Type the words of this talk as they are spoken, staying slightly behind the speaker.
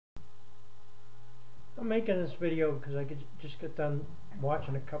making this video because I just got done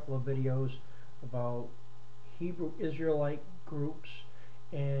watching a couple of videos about Hebrew Israelite groups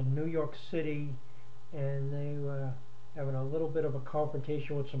in New York City, and they were having a little bit of a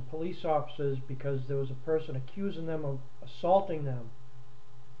confrontation with some police officers because there was a person accusing them of assaulting them.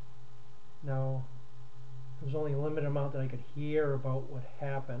 Now, there was only a limited amount that I could hear about what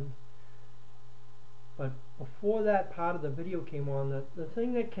happened, but before that part of the video came on, the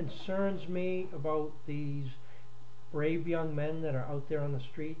thing that concerns me about these brave young men that are out there on the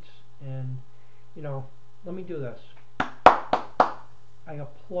streets, and you know, let me do this. I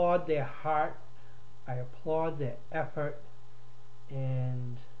applaud their heart, I applaud their effort,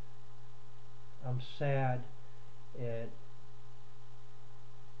 and I'm sad at,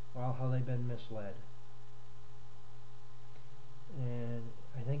 well, how they've been misled. And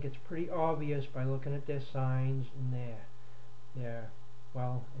I think it's pretty obvious by looking at their signs and their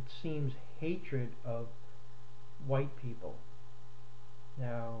well, it seems hatred of white people.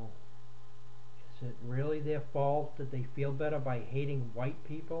 Now, is it really their fault that they feel better by hating white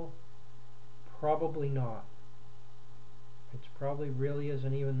people? Probably not. It probably really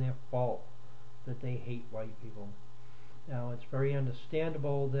isn't even their fault that they hate white people. Now, it's very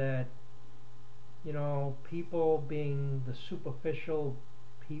understandable that, you know, people being the superficial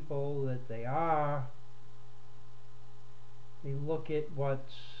people that they are, they look at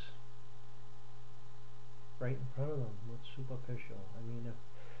what's right in front of them, what's superficial. I mean,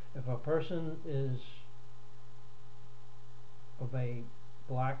 if a person is of a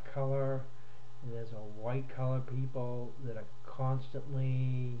black color and there's a white color people that are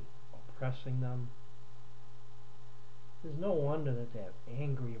constantly oppressing them, there's no wonder that they're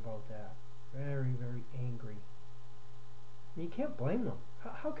angry about that. Very, very angry. And you can't blame them.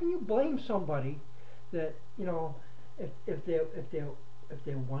 How can you blame somebody that, you know, if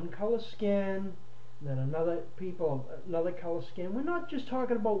they're one color skin, then another color skin? We're not just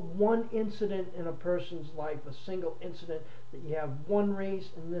talking about one incident in a person's life, a single incident that you have one race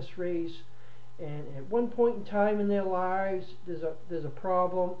and this race, and at one point in time in their lives there's a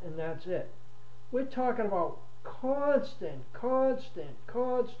problem, and that's it. We're talking about constant.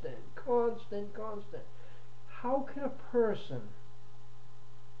 How can a person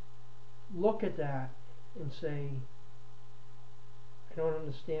look at that and say, I don't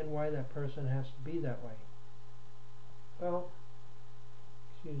understand why that person has to be that way? Well,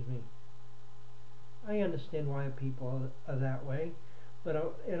 excuse me, I understand why people are that way, but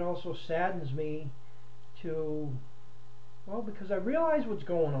it also saddens me to, well, because I realize what's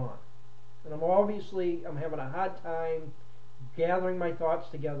going on. And I'm having a hard time gathering my thoughts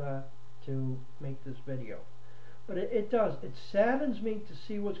together to make this video. But it saddens me to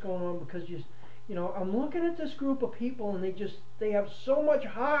see what's going on, because you know, I'm looking at this group of people and they have so much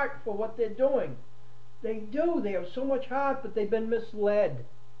heart for what they're doing. They do. They have so much heart, but they've been misled.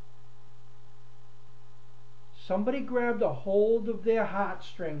 Somebody grabbed a hold of their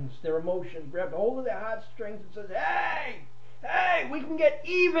heartstrings, their emotion, grabbed a hold of their heartstrings and says, hey, we can get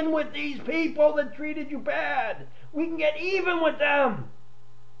even with these people that treated you bad. We can get even with them.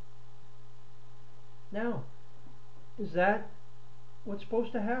 Now, is that what's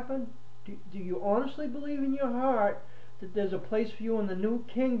supposed to happen? Do you honestly believe in your heart that there's a place for you in the new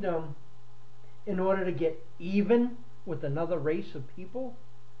kingdom in order to get even with another race of people?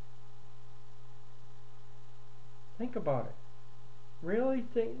 Think about it. Really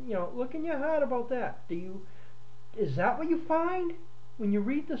think, you know, look in your heart about that. Is that what you find when you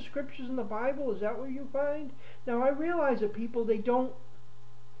read the scriptures in the Bible? Is that what you find? Now, I realize that people, they don't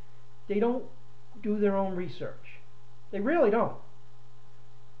do their own research. They really don't.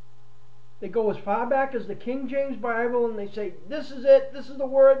 They go as far back as the King James Bible and they say, this is it, this is the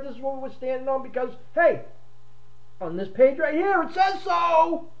word, this is what we're standing on, because, hey, on this page right here it says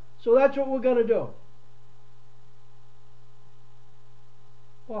so, so that's what we're going to do.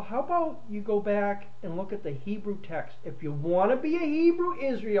 Well, how about you go back and look at the Hebrew text? If you want to be a Hebrew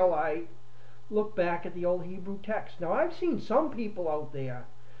Israelite, look back at the old Hebrew text. Now, I've seen some people out there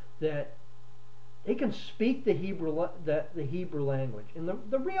that they can speak the Hebrew language, and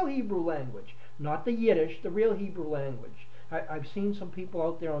the real Hebrew language, not the Yiddish, the real Hebrew language. I've seen some people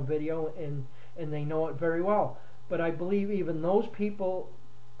out there on video, and they know it very well. But I believe even those people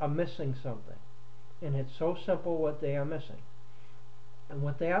are missing something, and it's so simple what they are missing. And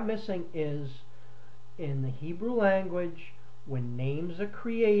what they are missing is, in the Hebrew language, when names are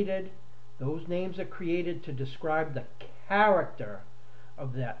created, those names are created to describe the character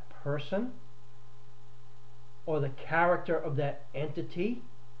of that person, or the character of that entity,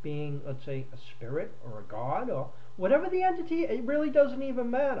 being, let's say, a spirit or a god, or whatever the entity, it really doesn't even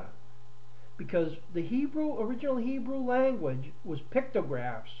matter. because the original Hebrew language was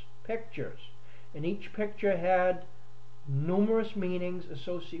pictographs, pictures, and each picture had numerous meanings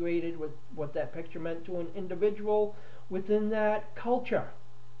associated with what that picture meant to an individual within that culture.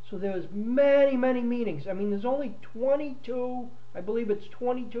 So there's many, many meanings. I mean, there's only 22, I believe it's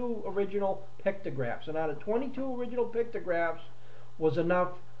 22 original pictographs. And out of 22 original pictographs was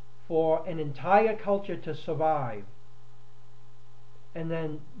enough for an entire culture to survive. And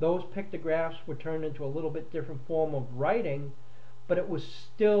then those pictographs were turned into a little bit different form of writing, but it was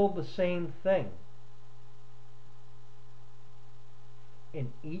still the same thing.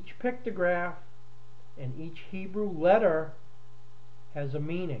 And each pictograph and each Hebrew letter has a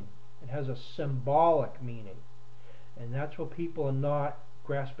meaning. It has a symbolic meaning. And that's what people are not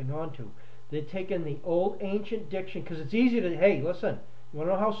grasping onto. They're taking the old ancient diction, because it's easy to, hey, listen, you want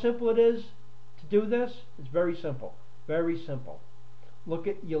to know how simple it is to do this? It's very simple. Very simple.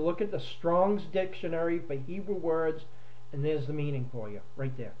 You look at the Strong's Dictionary for Hebrew words, and there's the meaning for you,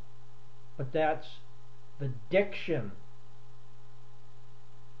 right there. But that's the diction.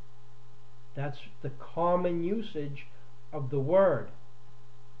 That's the common usage of the word.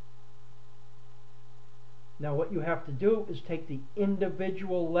 Now what you have to do is take the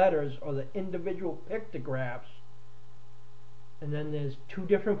individual letters or the individual pictographs, and then there's two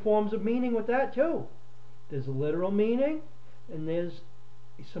different forms of meaning with that too. There's a literal meaning and there's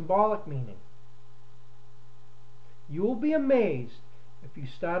a symbolic meaning. You will be amazed if you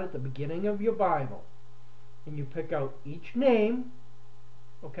start at the beginning of your Bible and you pick out each name,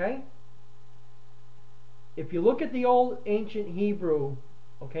 okay? If you look at the old ancient Hebrew,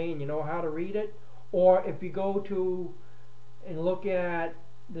 okay, and you know how to read it, or if you go to and look at,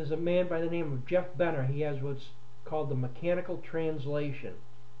 there's a man by the name of Jeff Benner, he has what's called the mechanical translation,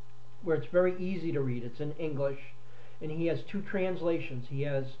 where it's very easy to read. It's in English, and he has two translations. He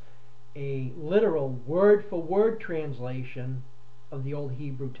has a literal word-for-word translation of the old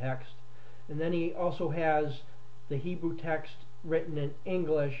Hebrew text, and then he also has the Hebrew text written in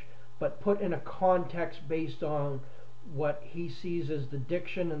English, but put in a context based on what he sees as the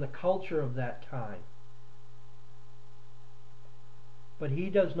diction and the culture of that time. But he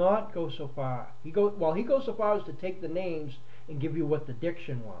does not go so far. He goes so far as to take the names and give you what the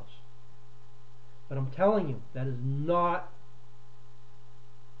diction was. But I'm telling you, that's not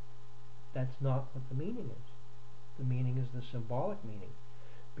what the meaning is. The meaning is the symbolic meaning,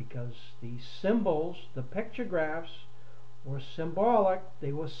 because the symbols, the pictographs, were symbolic.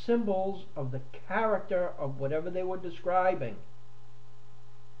 They were symbols of the character of whatever they were describing.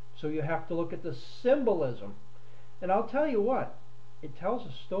 So you have to look at the symbolism. And I'll tell you what, it tells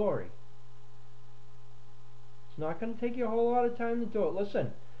a story. It's not going to take you a whole lot of time to do it.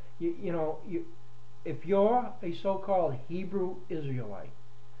 Listen, if you're a so-called Hebrew Israelite,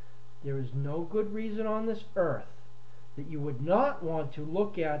 there is no good reason on this earth that you would not want to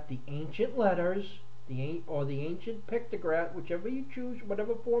look at the ancient letters or the ancient pictograph, whichever you choose,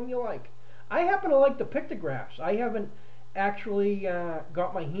 whatever form you like. I happen to like the pictographs. I haven't actually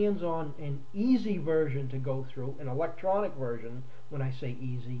got my hands on an easy version to go through, an electronic version, when I say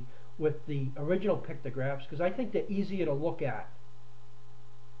easy, with the original pictographs, because I think they're easier to look at.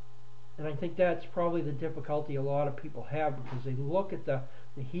 And I think that's probably the difficulty a lot of people have, because they look at the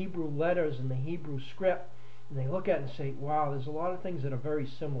Hebrew letters and the Hebrew script, and they look at it and say, wow, there's a lot of things that are very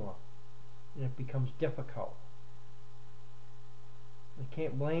similar. And it becomes difficult. I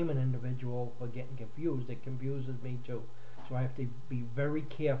can't blame an individual for getting confused. It confuses me too. So I have to be very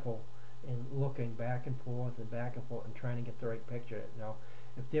careful in looking back and forth and trying to get the right picture. Now,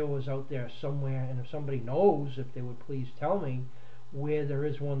 if there was out there somewhere, and if somebody knows, if they would please tell me where there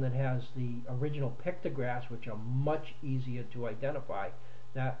is one that has the original pictographs, which are much easier to identify,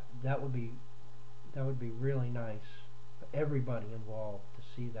 that would be really nice for everybody involved to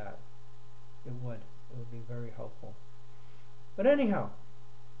see that. It would be very helpful. But anyhow,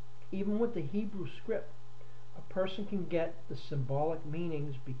 even with the Hebrew script, a person can get the symbolic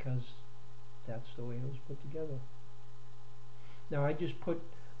meanings because that's the way it was put together. Now I just put,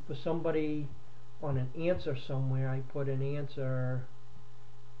 for somebody on an answer somewhere, I put an answer,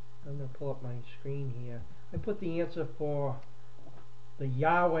 I'm going to pull up my screen here, I put the answer for the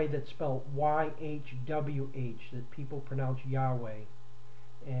Yahweh that's spelled YHWH, that people pronounce Yahweh.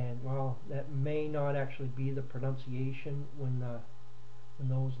 And well, that may not actually be the pronunciation when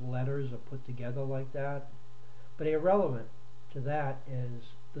those letters are put together like that. But irrelevant to that is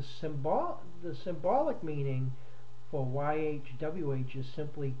the symbolic meaning for YHWH is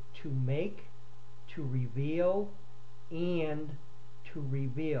simply to make, to reveal, and to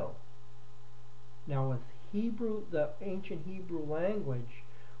reveal. Now with Hebrew, the ancient Hebrew language,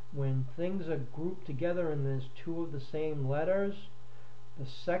 when things are grouped together and there's two of the same letters, the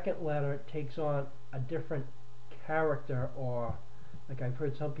second letter takes on a different character, or like I've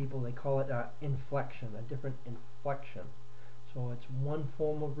heard some people, they call it inflection, a different inflection. So it's one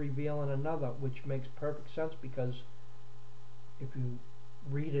form of reveal and another, which makes perfect sense, because if you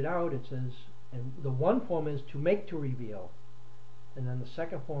read it out, it says, and the one form is to make to reveal, and then the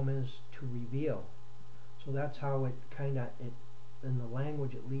second form is to reveal. So that's how it kind of, in the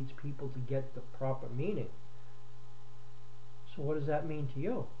language, it leads people to get the proper meaning. So what does that mean to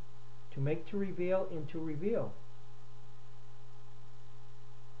you? To make to reveal and to reveal.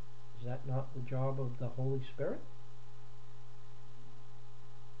 Is that not the job of the Holy Spirit?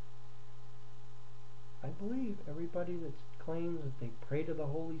 I believe everybody that claims that they pray to the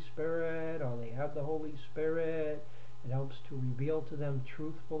Holy Spirit, or they have the Holy Spirit, it helps to reveal to them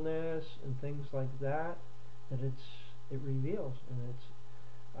truthfulness and things like that, that it reveals. And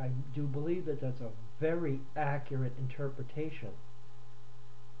I do believe that that's a very accurate interpretation.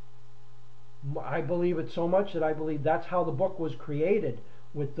 I believe it so much that I believe that's how the book was created,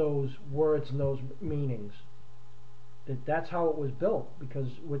 with those words and those meanings. That's how it was built, because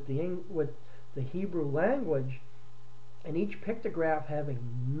with the Hebrew language, and each pictograph having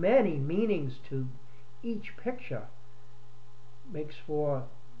many meanings to each picture, makes for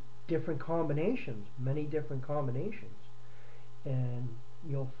different combinations, many different combinations. And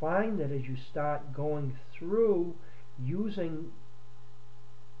you'll find that as you start going through using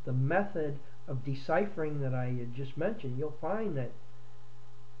the method of deciphering that I had just mentioned, you'll find that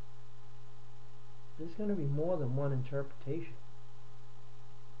there's going to be more than one interpretation.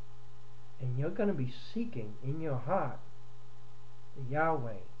 And you're going to be seeking in your heart the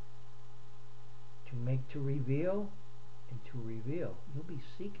Yahweh to make to reveal and to reveal. You'll be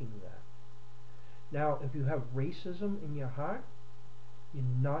seeking that. Now, if you have racism in your heart, you're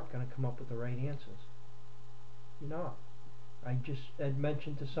not going to come up with the right answers. You're not. I just had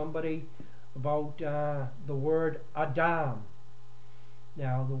mentioned to somebody about the word Adam.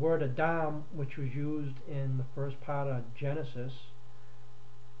 Now, the word Adam, which was used in the first part of Genesis,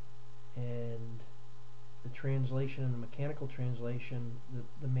 and the translation, and the mechanical translation,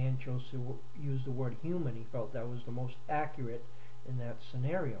 the man chose to use the word human. He felt that was the most accurate in that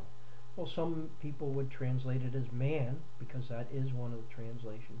scenario. Well, some people would translate it as man, because that is one of the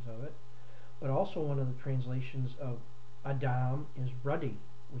translations of it. But also one of the translations of Adam is ruddy,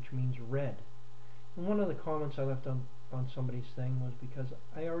 which means red. And one of the comments I left on somebody's thing was because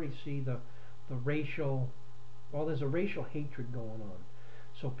I already see the racial, well, there's a racial hatred going on.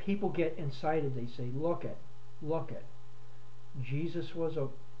 So people get incited. They say, look it. Jesus was a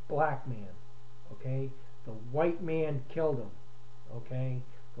black man, okay? The white man killed him, okay?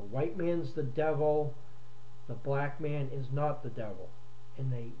 The white man's the devil. The black man is not the devil.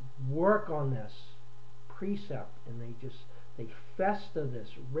 And they work on this precept, and they fester this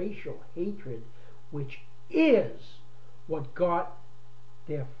racial hatred, which is what got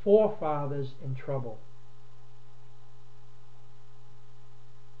their forefathers in trouble.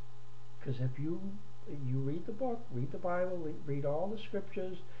 Because if you read the book, read the Bible, read all the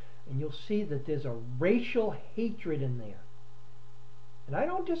scriptures, and you'll see that there's a racial hatred in there. And I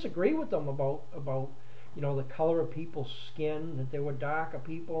don't disagree with them about the color of people's skin, that there were darker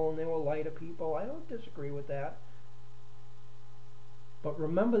people and there were lighter people. I don't disagree with that. But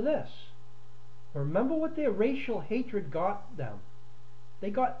remember this. Remember what their racial hatred got them. They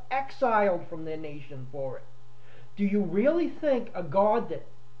got exiled from their nation for it. Do you really think a God that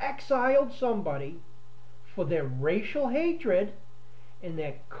exiled somebody for their racial hatred and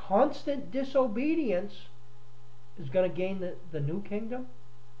their constant disobedience is going to gain the new kingdom?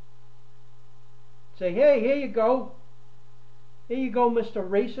 Say, hey, here you go. Here you go, Mr.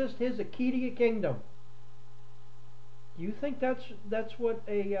 Racist. Here's the key to your kingdom. Do you think that's what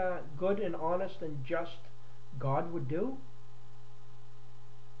a good and honest and just God would do?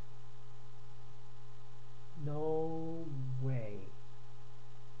 No way.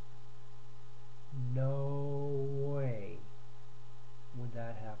 No way would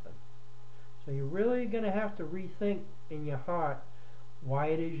that happen. So you're really going to have to rethink in your heart why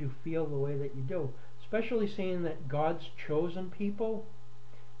it is you feel the way that you do. Especially seeing that God's chosen people.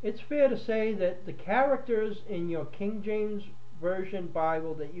 It's fair to say that the characters in your King James Version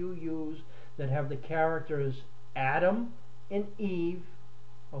Bible that you use that have the characters Adam and Eve,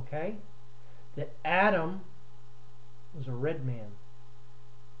 okay, that Adam was a red man,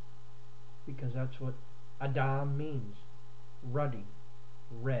 because that's what Adam means, ruddy,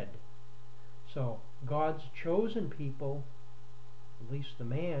 red. So God's chosen people, at least the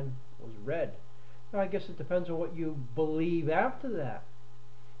man, was red. Now I guess it depends on what you believe after that.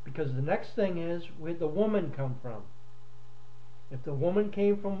 Because the next thing is, where'd the woman come from? If the woman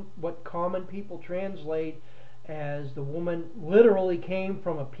came from what common people translate as the woman literally came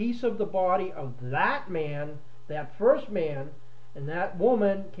from a piece of the body of that man, that first man, and that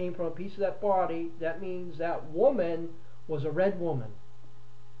woman came from a piece of that body, that means that woman was a red woman,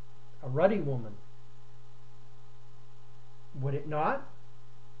 a ruddy woman. Would it not?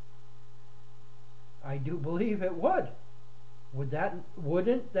 I do believe it would.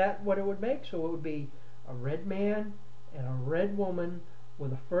 Wouldn't that what it would make? So it would be a red man and a red woman were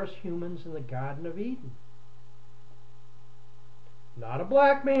the first humans in the Garden of Eden. Not a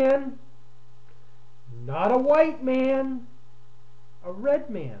black man, not a white man, a red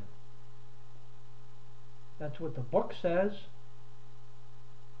man. That's what the book says.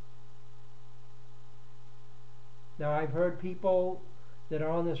 Now I've heard people that are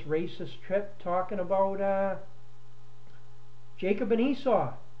on this racist trip talking about Jacob and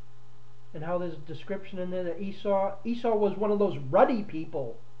Esau, and how there's a description in there that Esau was one of those ruddy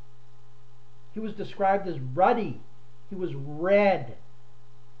people. He was described as ruddy. He was red.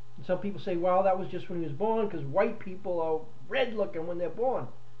 And some people say, well, that was just when he was born, because white people are red looking when they're born.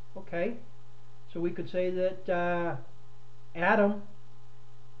 Okay, so we could say that Adam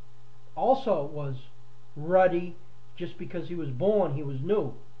also was ruddy. Just because he was born, he was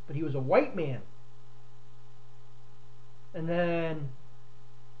new, but he was a white man. And then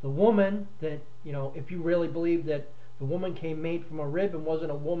the woman that, you know, if you really believe that the woman came made from a rib and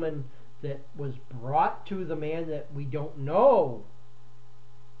wasn't a woman that was brought to the man, that we don't know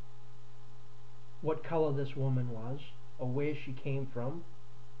what color this woman was or where she came from.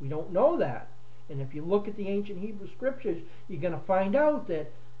 We don't know that. And if you look at the ancient Hebrew scriptures, you're going to find out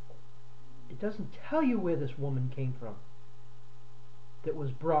that it doesn't tell you where this woman came from that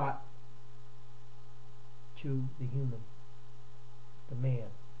was brought to the human, the man,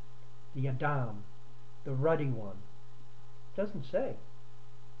 the Adam, the ruddy one. It doesn't say.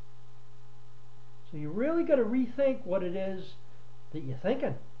 So you really got to rethink what it is that you're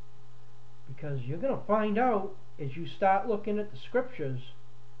thinking, because you're going to find out as you start looking at the scriptures,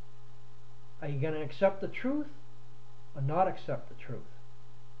 are you going to accept the truth or not accept the truth?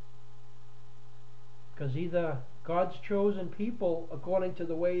 Because either God's chosen people, according to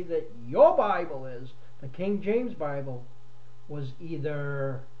the way that your Bible is, the King James Bible, was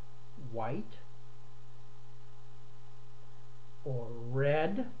either white or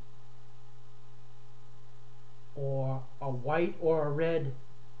red or a white or a red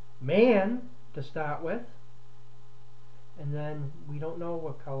man to start with, and then we don't know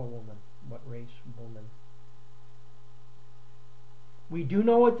what color woman, what race woman. We do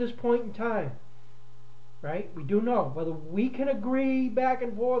know at this point in time, right? We do know, whether we can agree back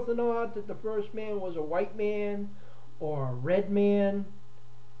and forth or not, that the first man was a white man or a red man,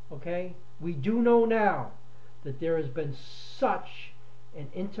 okay? We do know now that there has been such an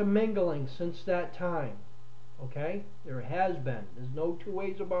intermingling since that time, okay? There has been. There's no two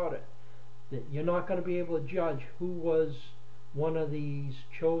ways about it. That you're not going to be able to judge who was one of these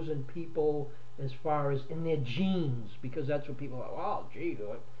chosen people as far as in their genes, because that's what people are, oh, gee,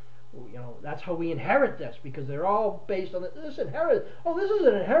 you know, that's how we inherit this, because they're all based on this inheritance. Oh, this is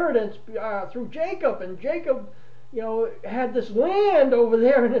an inheritance through Jacob, and Jacob, you know, had this land over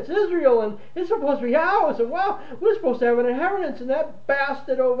there, and it's Israel, and it's supposed to be ours. And well, we're supposed to have an inheritance, and that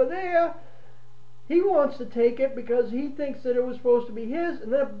bastard over there, he wants to take it because he thinks that it was supposed to be his,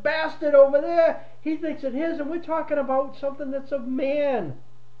 and that bastard over there, he thinks it's his. And we're talking about something that's of man,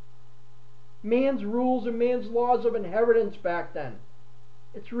 man's rules and man's laws of inheritance back then.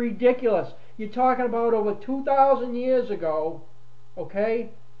 It's ridiculous. You're talking about over 2,000 years ago,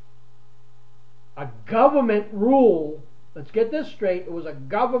 okay? A government rule, let's get this straight, it was a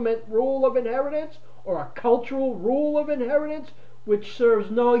government rule of inheritance or a cultural rule of inheritance which serves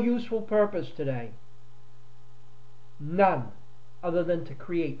no useful purpose today. None, other than to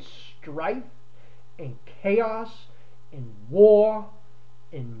create strife and chaos and war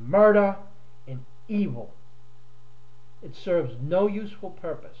and murder and evil. It serves no useful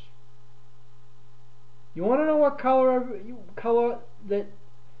purpose. You want to know what color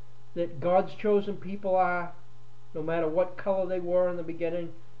that God's chosen people are? No matter what color they were in the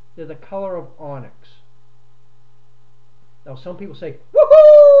beginning, they're the color of onyx. Now some people say,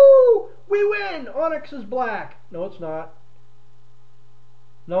 woohoo! We win! Onyx is black. No, it's not.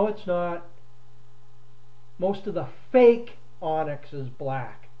 No, it's not. Most of the fake onyx is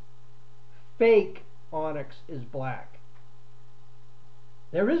black. Fake onyx is black.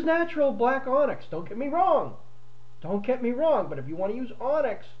 There is natural black onyx, don't get me wrong. Don't get me wrong, but if you want to use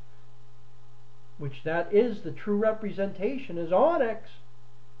onyx, which that is the true representation is onyx,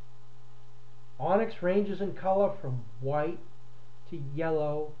 Onyx ranges in color from white to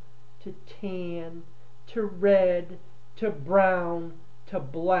yellow to tan to red to brown to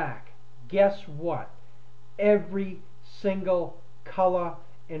black. Guess what? Every single color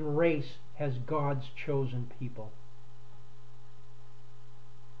and race has God's chosen people.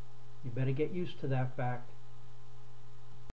 You better get used to that fact.